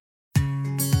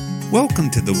Welcome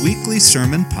to the weekly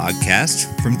sermon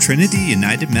podcast from Trinity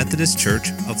United Methodist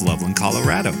Church of Loveland,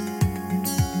 Colorado.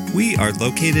 We are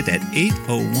located at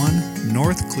 801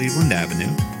 North Cleveland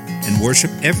Avenue and worship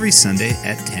every Sunday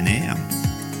at 10 a.m.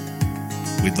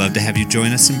 We'd love to have you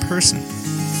join us in person.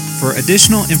 For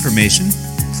additional information,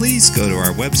 please go to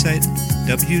our website,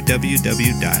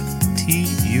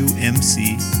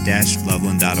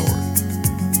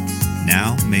 www.tumc-loveland.org.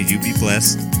 Now, may you be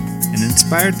blessed and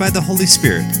inspired by the Holy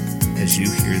Spirit as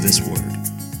you hear this word.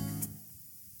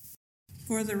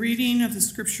 For the reading of the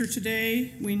scripture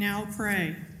today, we now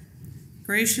pray.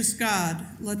 Gracious God,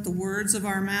 let the words of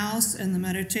our mouths and the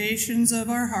meditations of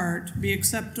our heart be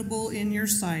acceptable in your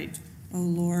sight, O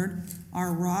Lord,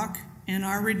 our rock and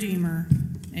our Redeemer.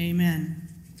 Amen.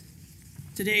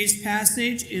 Today's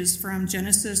passage is from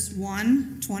Genesis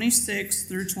 1:26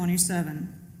 through 27.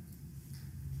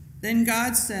 Then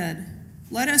God said,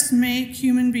 "Let us make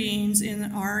human beings in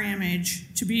our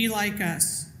image to be like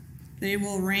us. They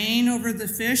will reign over the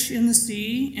fish in the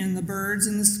sea and the birds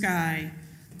in the sky,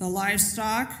 the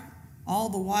livestock, all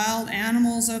the wild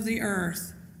animals of the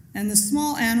earth, and the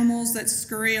small animals that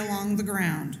scurry along the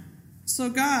ground." So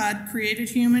God created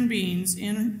human beings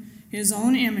in his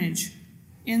own image.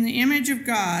 In the image of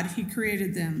God, he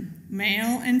created them.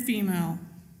 Male and female,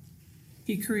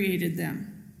 he created them.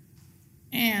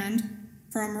 And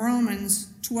from Romans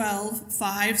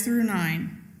 12:5 through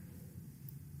 9.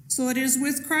 So it is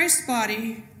with Christ's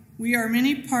body, we are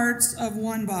many parts of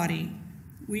one body.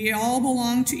 We all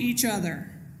belong to each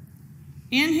other.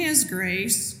 In his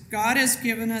grace, God has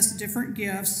given us different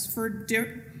gifts for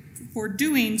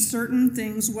doing certain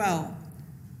things well.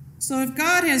 So if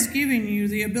God has given you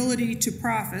the ability to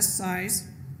prophesy,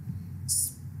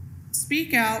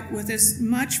 speak out with as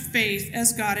much faith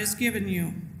as God has given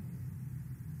you.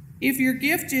 If your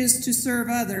gift is to serve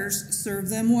others, serve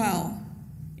them well.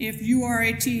 If you are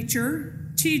a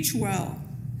teacher, teach well.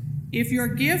 If your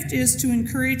gift is to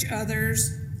encourage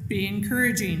others, be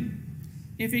encouraging.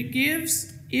 If it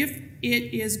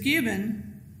is given,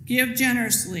 give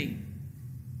generously.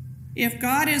 If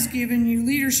God has given you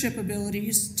leadership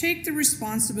abilities, take the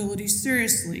responsibility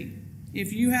seriously.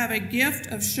 If you have a gift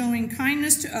of showing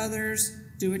kindness to others,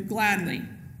 do it gladly.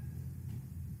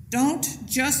 Don't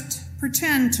just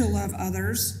pretend to love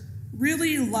others,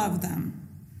 really love them.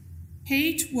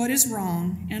 Hate what is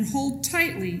wrong and hold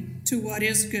tightly to what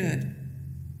is good.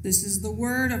 This is the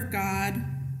word of God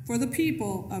for the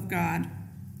people of God.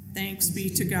 Thanks be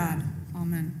to God.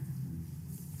 Amen.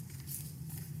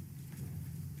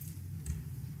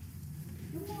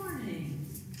 Good morning.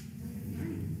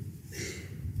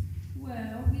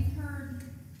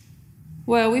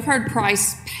 Well, we've heard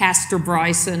Pastor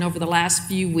Brinson over the last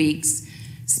few weeks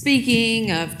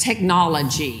speaking of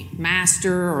technology,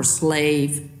 master or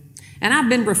slave, and I've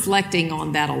been reflecting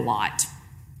on that a lot.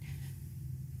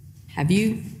 Have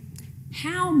you?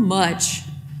 How much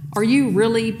are you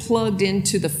really plugged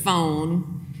into the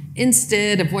phone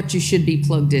instead of what you should be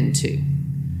plugged into?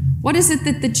 What is it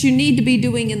that you need to be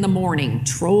doing in the morning?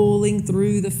 Trolling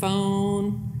through the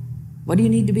phone? What do you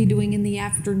need to be doing in the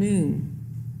afternoon?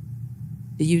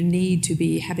 Do you need to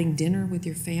be having dinner with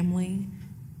your family?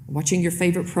 Watching your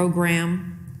favorite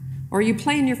program? Or are you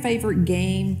playing your favorite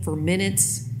game for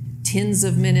minutes, tens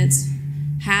of minutes,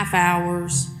 half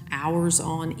hours, hours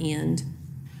on end?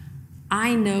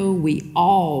 I know we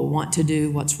all want to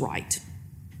do what's right.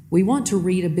 We want to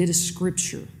read a bit of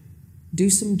scripture, do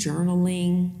some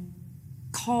journaling,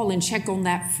 call and check on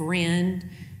that friend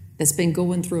that's been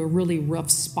going through a really rough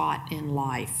spot in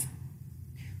life.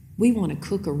 We want to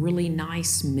cook a really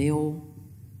nice meal,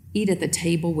 eat at the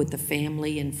table with the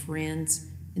family and friends,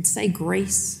 and say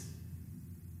grace.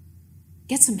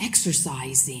 Get some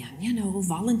exercise in,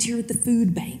 volunteer at the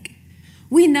food bank.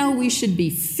 We know we should be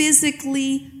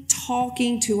physically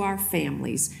talking to our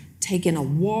families, taking a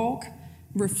walk,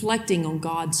 reflecting on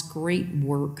God's great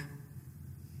work,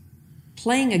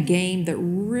 playing a game that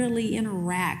really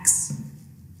interacts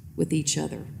with each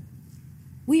other.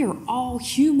 We are all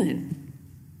human.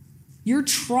 You're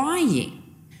trying.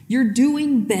 You're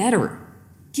doing better.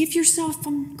 Give yourself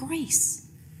some grace.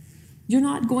 You're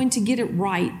not going to get it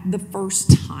right the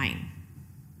first time,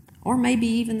 or maybe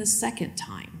even the second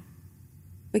time.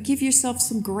 But give yourself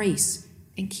some grace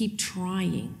and keep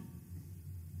trying.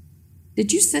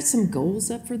 Did you set some goals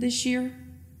up for this year?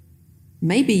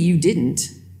 Maybe you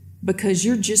didn't because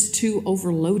you're just too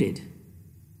overloaded.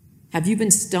 Have you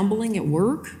been stumbling at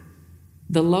work?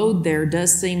 The load there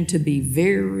does seem to be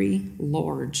very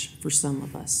large for some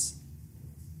of us.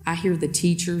 I hear the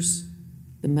teachers,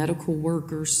 the medical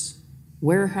workers,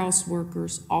 warehouse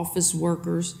workers, office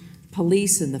workers,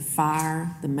 police and the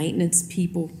fire, the maintenance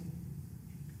people,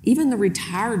 even the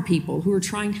retired people who are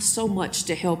trying so much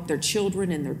to help their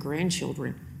children and their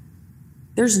grandchildren.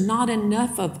 There's not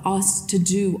enough of us to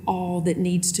do all that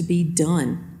needs to be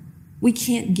done. We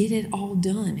can't get it all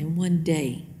done in one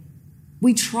day.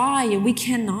 We try and we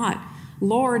cannot.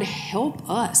 Lord, help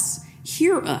us.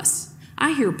 Hear us.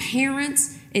 I hear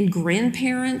parents and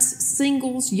grandparents,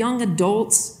 singles, young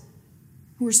adults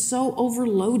who are so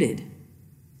overloaded.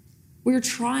 We're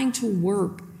trying to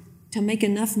work to make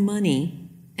enough money,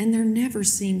 and there never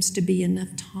seems to be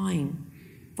enough time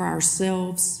for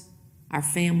ourselves, our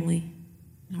family,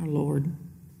 and our Lord.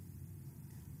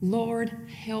 Lord,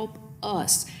 help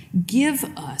us. Give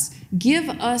us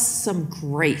some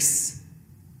grace.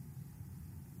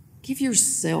 Give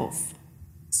yourself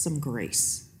some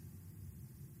grace.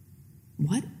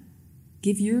 What?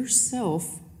 Give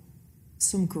yourself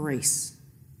some grace.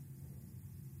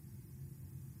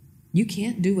 You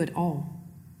can't do it all.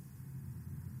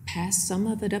 Pass some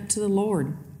of it up to the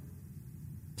Lord.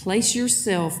 Place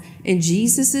yourself in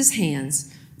Jesus'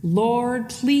 hands. Lord,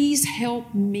 please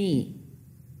help me.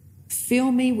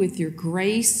 Fill me with your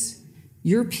grace,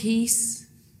 your peace,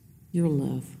 your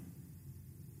love.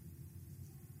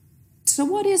 So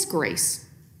what is grace?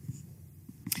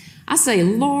 I say,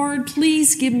 Lord,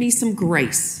 please give me some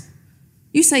grace.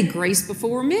 You say grace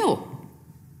before a meal.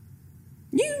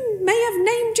 You may have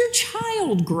named your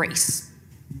child Grace.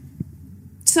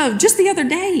 So just the other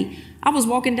day, I was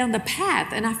walking down the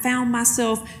path and I found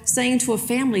myself saying to a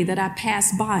family that I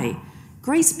passed by,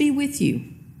 grace be with you.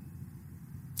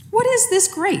 What is this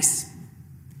grace?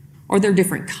 Are there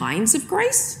different kinds of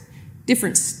grace?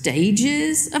 Different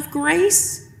stages of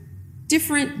grace?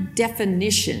 Different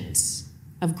definitions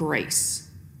of grace?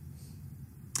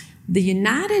 The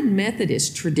United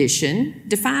Methodist tradition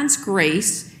defines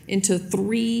grace into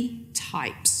 3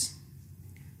 types: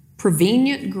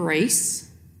 prevenient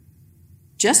grace,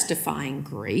 justifying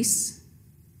grace,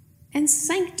 and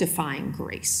sanctifying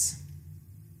grace.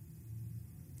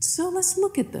 So let's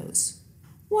look at those.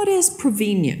 What is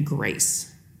prevenient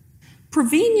grace?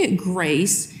 Prevenient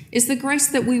grace is the grace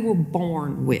that we were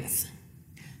born with.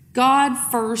 God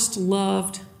first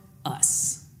loved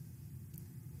us.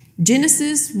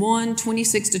 Genesis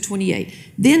 1:26-28.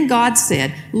 Then God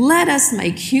said, "Let us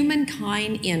make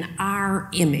humankind in our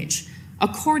image,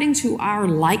 according to our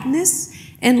likeness,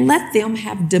 and let them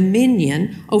have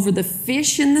dominion over the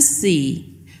fish in the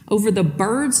sea, over the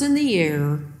birds in the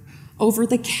air, over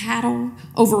the cattle,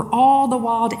 over all the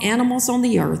wild animals on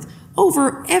the earth,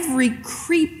 over every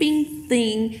creeping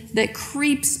thing that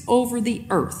creeps over the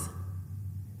earth."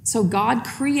 So God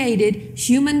created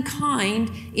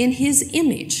humankind in his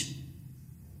image.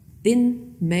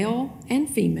 Then male and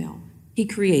female, he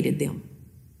created them,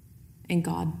 and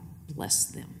God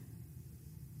blessed them.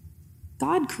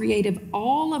 God created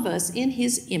all of us in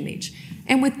his image,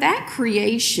 and with that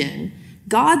creation,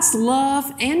 God's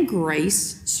love and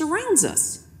grace surrounds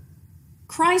us.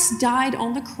 Christ died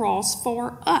on the cross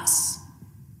for us.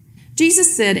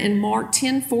 Jesus said in Mark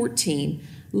 10:14,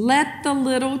 "Let the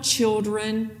little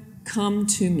children come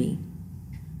to me,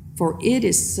 for it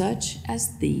is such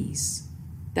as these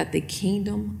that the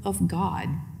kingdom of God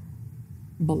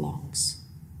belongs."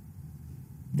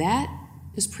 That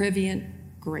is prevenient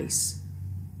grace.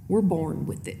 We're born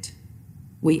with it.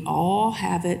 We all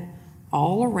have it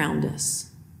all around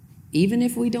us, even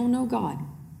if we don't know God.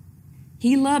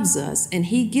 He loves us and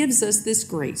he gives us this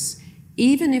grace,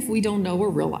 even if we don't know or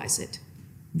realize it.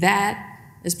 That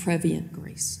is prevenient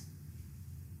grace.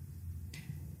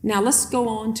 Now let's go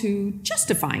on to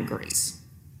justifying grace.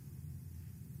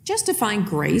 Justifying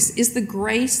grace is the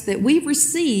grace that we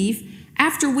receive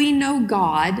after we know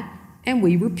God and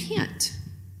we repent.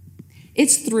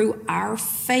 It's through our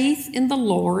faith in the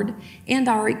Lord and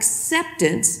our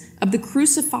acceptance of the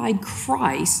crucified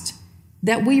Christ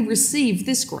that we receive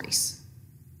this grace.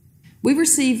 We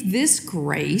receive this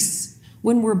grace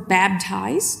when we're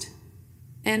baptized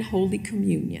and Holy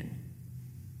Communion.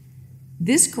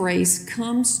 This grace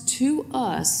comes to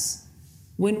us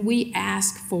when we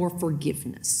ask for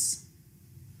forgiveness.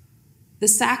 The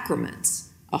sacraments,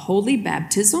 a holy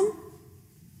baptism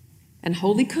and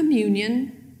Holy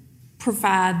Communion,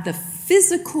 provide the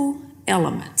physical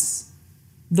elements,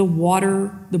 the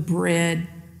water, the bread,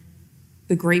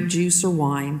 the grape juice or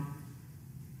wine,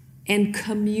 and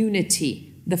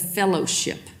community, the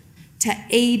fellowship, to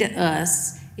aid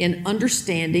us in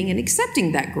understanding and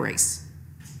accepting that grace.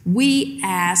 We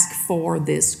ask for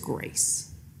this grace.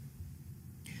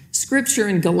 Scripture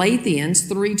in Galatians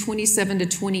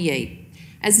 3:27-28.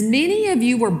 As many of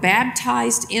you were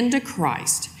baptized into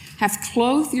Christ have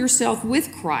clothed yourself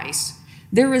with Christ,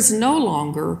 there is no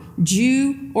longer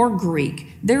Jew or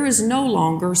Greek. There is no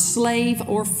longer slave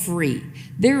or free.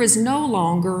 There is no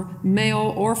longer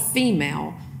male or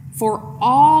female, for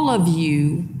all of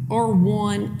you are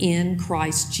one in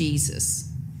Christ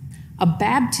Jesus. A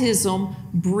baptism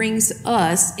brings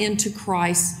us into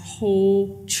Christ's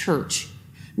whole church,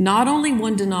 not only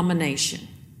one denomination,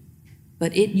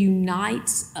 but it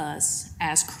unites us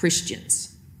as Christians.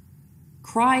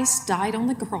 Christ died on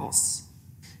the cross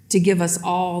to give us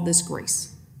all this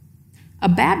grace. A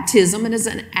baptism is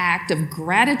an act of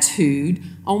gratitude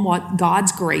on what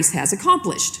God's grace has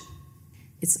accomplished.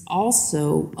 It's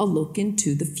also a look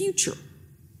into the future,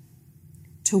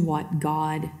 to what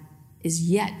God is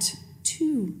yet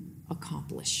to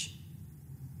accomplish.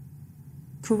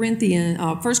 1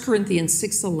 Corinthians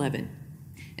 6:11.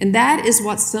 And that is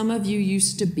what some of you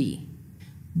used to be.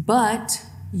 But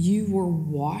you were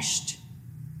washed,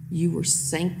 you were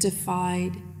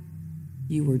sanctified,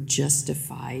 you were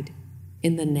justified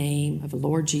in the name of the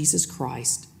Lord Jesus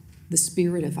Christ, the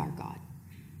Spirit of our God.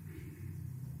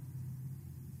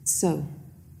 So,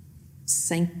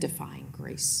 sanctifying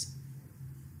grace.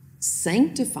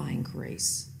 Sanctifying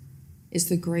grace is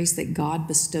the grace that God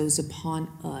bestows upon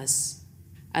us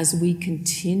as we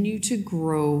continue to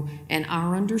grow in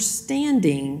our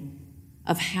understanding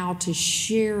of how to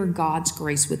share God's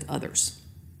grace with others.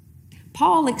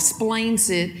 Paul explains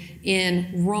it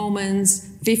in Romans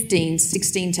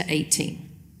 15:16-18.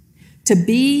 To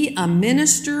be a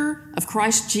minister of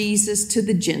Christ Jesus to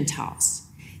the Gentiles,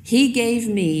 he gave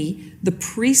me the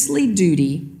priestly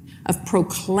duty of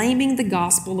proclaiming the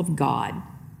gospel of God,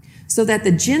 so that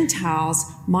the Gentiles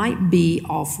might be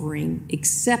offering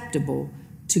acceptable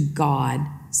to God,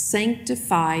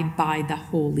 sanctified by the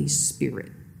Holy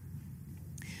Spirit.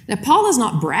 Now, Paul is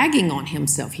not bragging on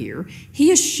himself here.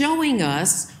 He is showing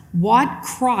us what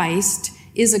Christ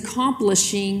is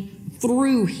accomplishing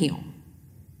through him.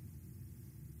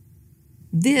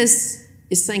 This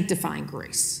is sanctifying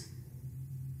grace,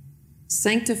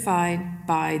 sanctified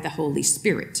by the Holy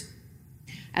Spirit.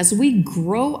 As we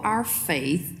grow our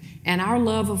faith and our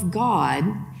love of God,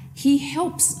 he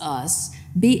helps us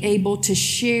be able to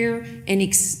share and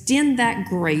extend that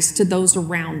grace to those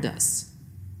around us.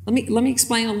 Let me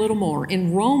explain a little more.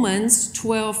 In Romans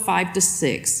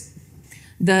 12:5-6,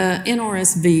 the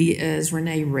NRSV, as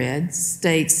Renee read,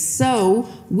 states, "So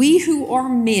we who are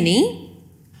many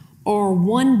are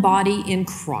one body in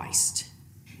Christ,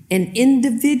 and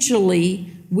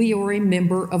individually we are a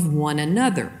member of one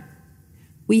another.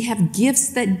 We have gifts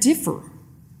that differ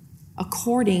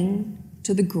according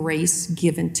to the grace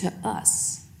given to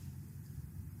us."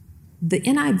 The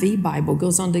NIV Bible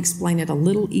goes on to explain it a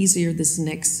little easier this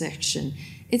next section.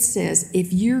 It says,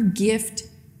 if your gift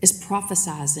is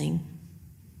prophesying,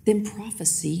 then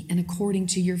prophecy and according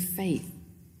to your faith.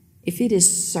 If it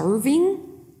is serving,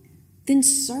 then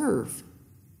serve.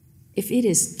 If it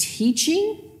is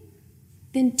teaching,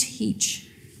 then teach.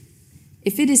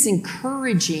 If it is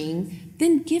encouraging,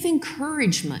 then give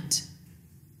encouragement.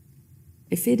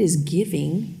 If it is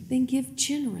giving, then give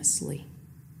generously.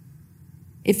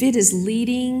 If it is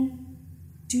leading,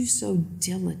 do so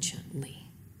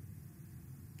diligently.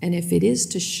 And if it is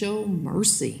to show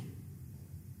mercy,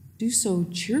 do so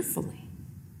cheerfully.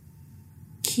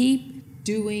 Keep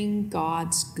doing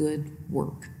God's good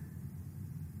work.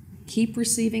 Keep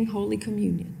receiving Holy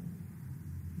Communion.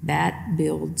 That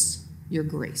builds your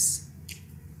grace.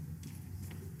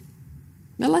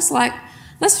 Now let's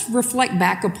reflect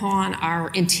back upon our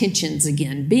intentions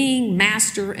again, being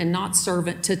master and not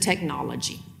servant to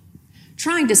technology,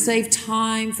 trying to save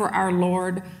time for our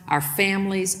Lord, our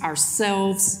families,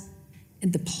 ourselves,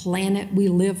 and the planet we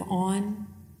live on.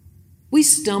 We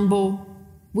stumble,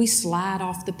 we slide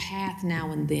off the path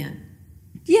now and then.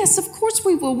 Yes, of course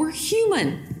we will. We're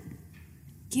human.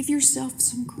 Give yourself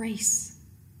some grace.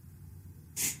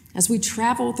 As we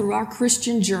travel through our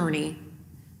Christian journey,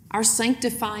 our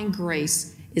sanctifying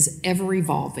grace is ever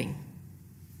evolving.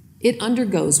 It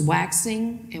undergoes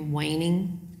waxing and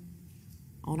waning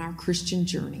on our Christian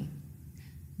journey.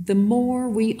 The more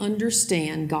we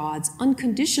understand God's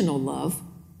unconditional love,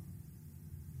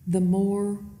 the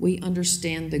more we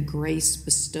understand the grace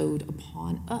bestowed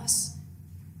upon us,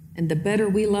 and the better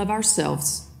we love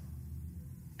ourselves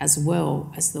as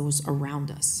well as those around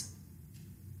us.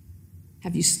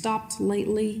 Have you stopped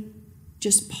lately?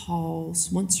 Just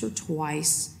pause once or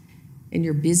twice in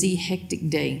your busy, hectic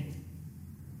day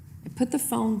and put the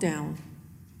phone down.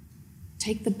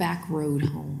 Take the back road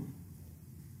home.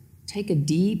 Take a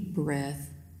deep breath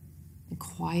and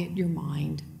quiet your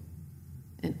mind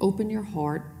and open your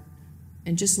heart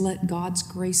and just let God's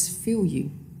grace fill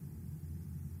you.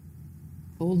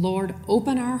 Oh Lord,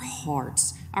 open our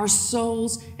hearts, our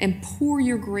souls, and pour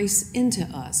your grace into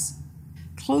us.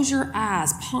 Close your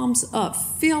eyes, palms up,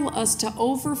 fill us to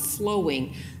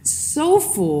overflowing, so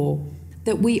full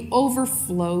that we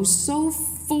overflow, so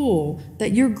full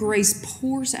that your grace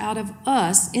pours out of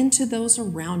us into those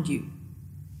around you.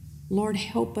 Lord,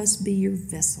 help us be your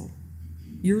vessel,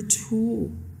 your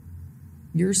tool,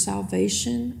 your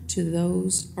salvation to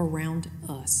those around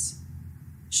us.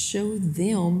 Show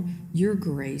them your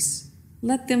grace.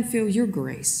 Let them feel your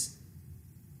grace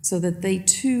so that they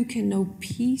too can know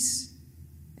peace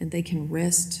and they can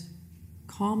rest,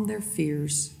 calm their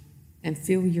fears, and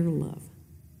feel your love.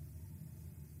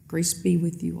 Grace be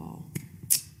with you all.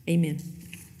 Amen.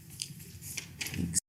 Thanks.